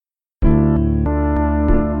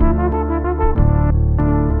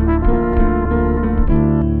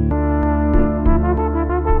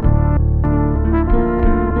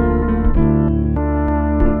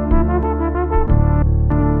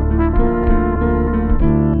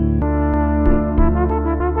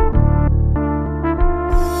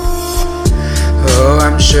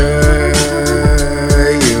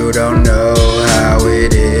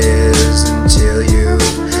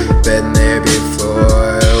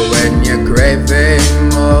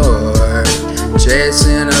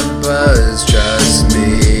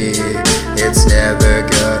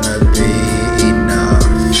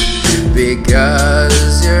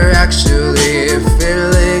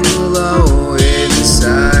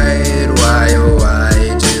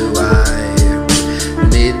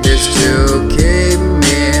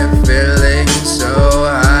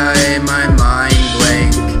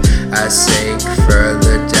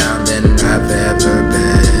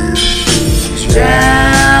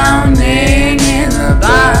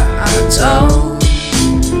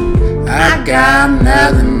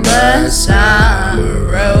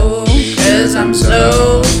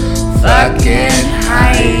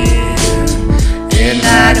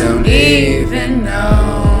even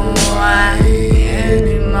know why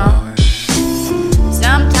anymore.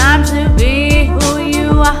 Sometimes to be who you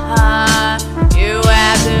are, you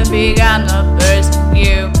have to become the person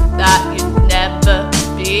you thought you'd never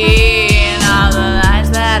be. And all the lies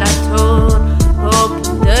that I told,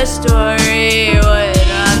 hoping the story would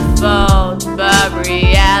unfold, but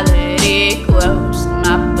reality closed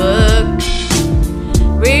my book.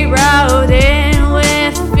 Rewrote it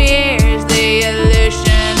with fears, the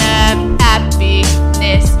illusion of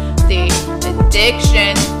happiness. The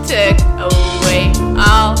addiction took away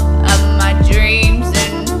all of my dreams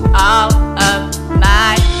and all of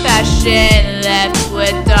my passion. Left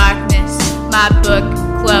with darkness, my book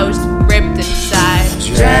closed, ripped inside.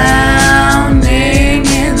 Drowning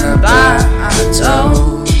in the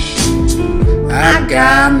bottle, I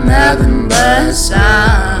got nothing but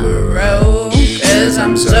sorrow, 'cause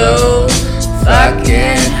I'm so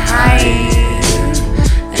fucking high,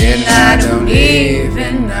 and I don't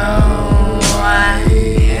even know why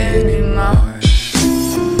anymore.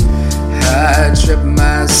 I trip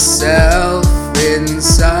myself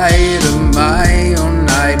inside of my own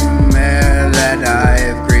nightmare that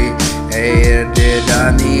I've created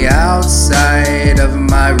on the outside of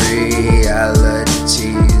my realities.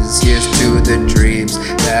 Here's to the dreams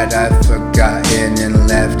that I've forgotten and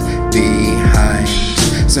left behind.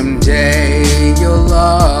 Someday you'll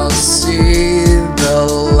all see